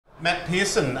Matt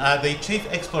Pearson, the Chief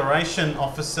Exploration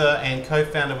Officer and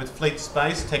co-founder with Fleet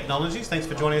Space Technologies. Thanks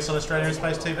for joining us on Australia in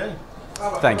Space TV.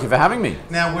 Thank you for having me.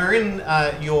 Now, we're in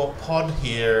your pod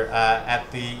here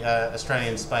at the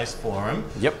Australian Space Forum.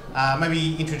 Yep.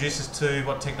 Maybe introduce us to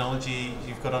what technology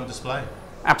you've got on display.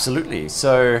 Absolutely.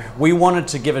 So we wanted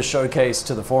to give a showcase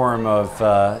to the forum of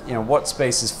what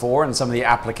space is for and some of the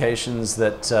applications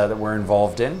that we're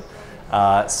involved in.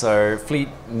 So Fleet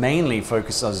mainly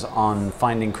focuses on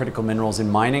finding critical minerals in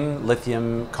mining,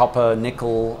 lithium, copper,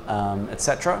 nickel,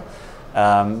 etc.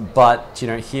 But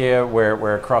here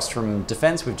we're across from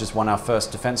defence. We've just won our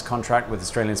first defence contract with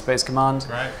Australian Space Command.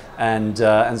 Right.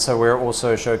 And so we're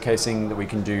also showcasing that we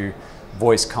can do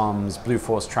voice comms, blue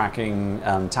force tracking,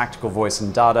 tactical voice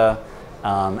and data,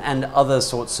 and other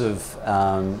sorts of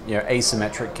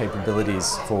asymmetric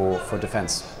capabilities for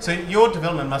defence. So your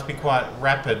development must be quite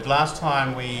rapid. Last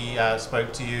time we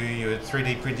spoke to you, you were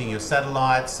 3D printing your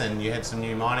satellites and you had some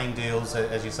new mining deals,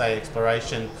 as you say,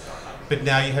 exploration. But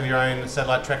now you have your own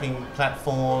satellite tracking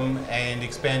platform and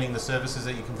expanding the services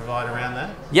that you can provide around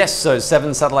that? Yes, so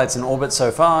 7 satellites in orbit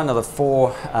so far, another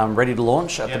 4 ready to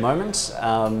launch at the moment.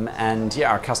 And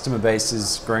yeah, our customer base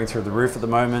is growing through the roof at the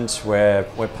moment. We're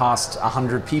past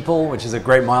 100 people, which is a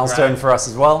great milestone for us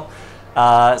as well.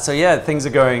 So yeah, things are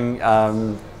going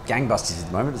gangbusters at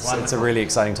the moment. It's a really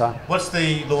exciting time. What's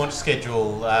the launch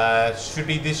schedule? Should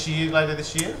be this year, later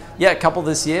this year? Yeah, a couple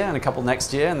this year and a couple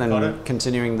next year, and then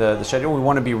continuing the schedule. We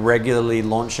want to be regularly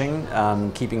launching,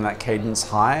 keeping that cadence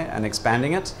high and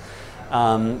expanding it.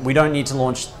 We don't need to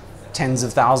launch tens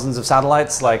of thousands of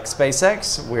satellites like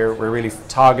SpaceX. We're really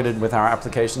targeted with our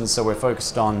applications, so we're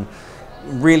focused on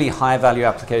really high value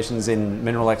applications in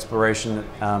mineral exploration,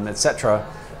 etc.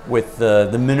 with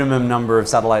the minimum number of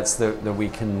satellites that we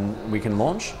can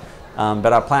launch.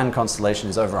 But our planned constellation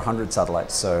is over 100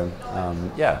 satellites, so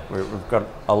yeah, we've got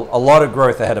a lot of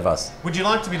growth ahead of us. Would you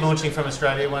like to be launching from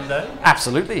Australia one day?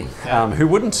 Absolutely. Yeah. Who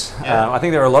wouldn't? Yeah. I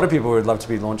think there are a lot of people who would love to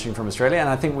be launching from Australia, and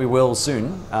I think we will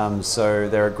soon. So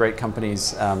there are great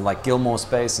companies like Gilmore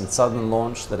Space and Southern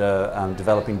Launch that are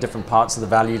developing different parts of the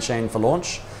value chain for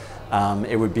launch.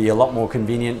 It would be a lot more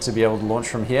convenient to be able to launch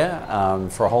from here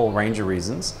for a whole range of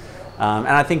reasons. And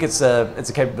I think it's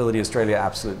a capability Australia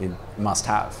absolutely must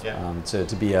have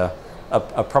to be a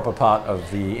proper part of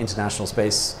the international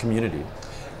space community.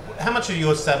 How much are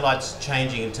your satellites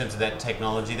changing in terms of that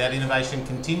technology? That innovation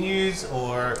continues,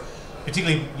 or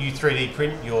particularly you 3D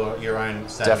print your own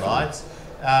satellites?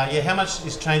 Yeah, how much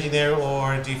is changing there,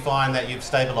 or do you find that you've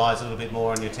stabilised a little bit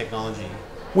more on your technology?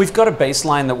 We've got a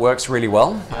baseline that works really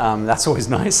well. That's always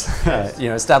nice. Yes.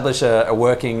 Establish a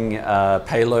working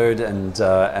payload and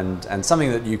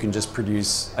something that you can just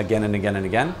produce again and again and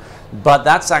again. But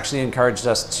that's actually encouraged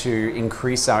us to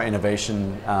increase our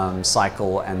innovation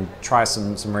cycle and try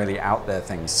some really out there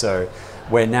things. So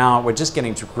we're just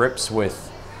getting to grips with,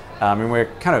 we're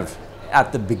kind of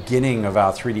at the beginning of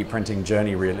our 3D printing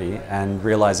journey really, and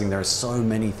realizing there are so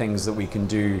many things that we can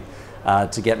do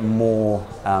to get more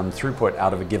throughput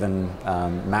out of a given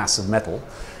mass of metal.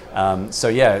 So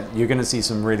yeah, you're going to see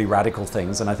some really radical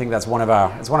things, and I think that's one of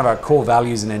our core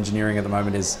values in engineering at the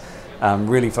moment is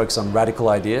really focus on radical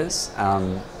ideas.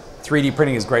 3D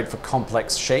printing is great for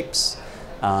complex shapes,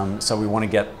 so we want to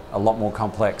get a lot more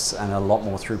complex and a lot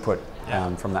more throughput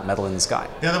from that metal in the sky.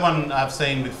 The other one I've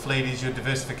seen with Fleet is your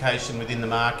diversification within the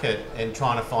market and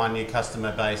trying to find new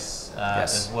customer base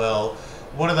as well.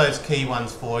 What are those key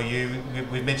ones for you?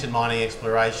 We've mentioned mining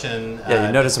exploration. Yeah,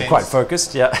 you notice I'm quite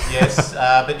focused, yeah. Yes,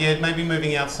 but yeah, maybe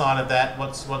moving outside of that,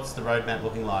 what's the roadmap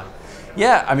looking like?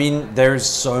 Yeah, I mean, there's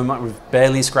so much, we've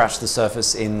barely scratched the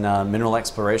surface in mineral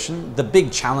exploration. The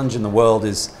big challenge in the world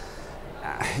is,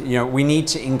 we need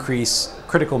to increase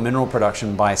critical mineral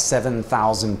production by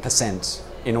 7,000%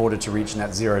 in order to reach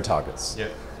net zero targets.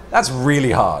 Yep. That's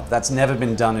really hard. That's never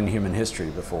been done in human history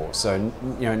before. So,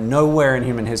 nowhere in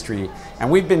human history,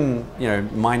 and we've been,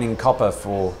 mining copper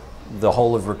for the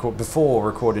whole of before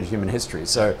recorded human history.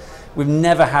 So we've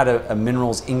never had a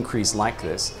minerals increase like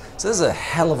this. So there's a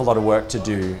hell of a lot of work to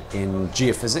do in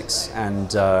geophysics and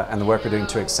the work we're doing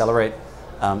to accelerate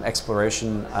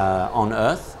exploration on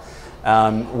Earth.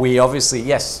 We obviously,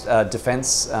 yes,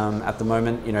 defense at the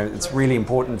moment, it's really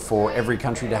important for every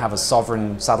country to have a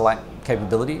sovereign satellite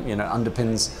capability.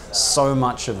 Underpins so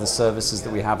much of the services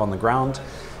that we have on the ground.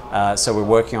 So we're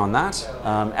working on that.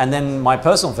 And then my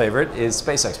personal favorite is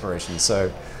space exploration.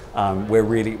 So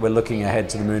we're looking ahead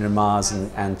to the moon and Mars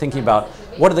and thinking about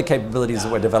what are the capabilities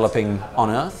that we're developing on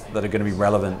Earth that are going to be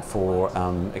relevant for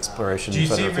exploration. Do you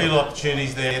see real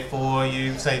opportunities there for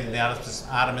you, say the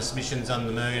Artemis missions on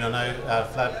the moon? I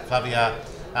know Flavia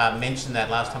mentioned that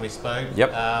last time we spoke.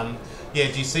 Yep. Yeah,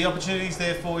 do you see opportunities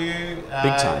there for you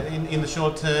Big time. in the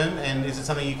short term? And is it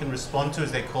something you can respond to?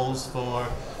 Is there calls for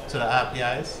sort of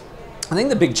RPAs? I think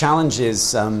the big challenge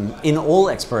is in all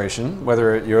exploration,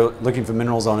 whether you're looking for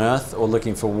minerals on Earth or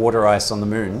looking for water ice on the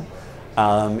moon,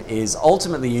 is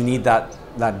ultimately you need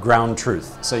that ground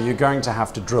truth. So you're going to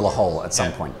have to drill a hole at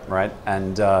some point, right?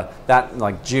 And that,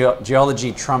 like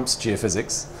geology trumps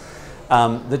geophysics.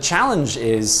 The challenge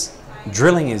is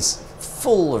drilling is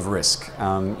full of risk.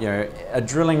 A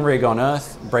drilling rig on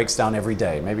Earth breaks down every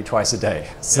day, maybe twice a day.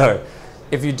 So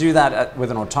if you do that with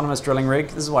an autonomous drilling rig,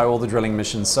 this is why all the drilling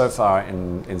missions so far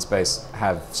in space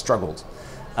have struggled.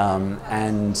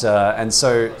 And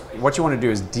so what you want to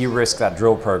do is de-risk that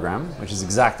drill program, which is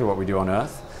exactly what we do on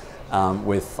Earth,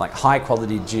 with like high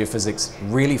quality geophysics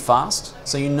really fast,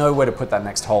 so you know where to put that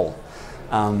next hole.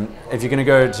 If you're going to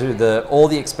go to all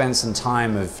the expense and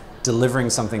time of delivering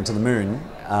something to the moon,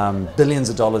 billions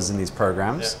of dollars in these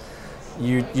programs,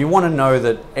 you want to know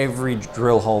that every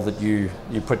drill hole that you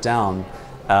put down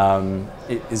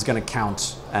is going to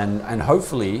count, and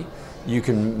hopefully you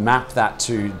can map that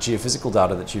to geophysical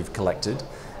data that you've collected,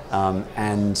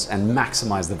 and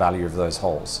maximize the value of those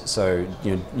holes. So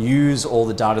use all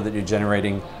the data that you're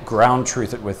generating, ground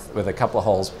truth it with a couple of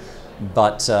holes,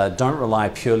 but don't rely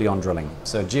purely on drilling.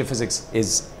 So geophysics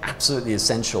is absolutely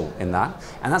essential in that,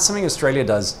 and that's something Australia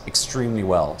does extremely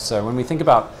well. So when we think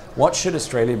about what should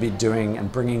Australia be doing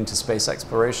and bringing to space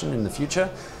exploration in the future,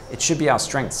 it should be our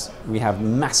strengths. We have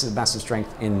massive, massive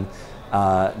strength in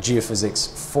geophysics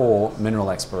for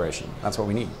mineral exploration. That's what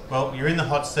we need. Well, you're in the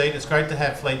hot seat. It's great to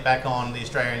have Fleet back on the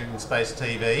Australian Space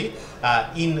TV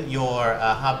in your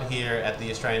hub here at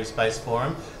the Australian Space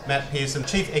Forum. Matt Pearson,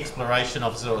 Chief Exploration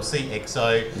Officer, or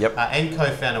CXO, and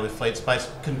co-founder with Fleet Space.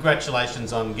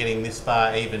 Congratulations on getting this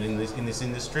far even in this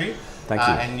industry. Thank you.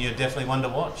 And you're definitely one to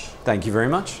watch. Thank you very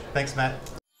much. Thanks,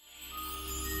 Matt.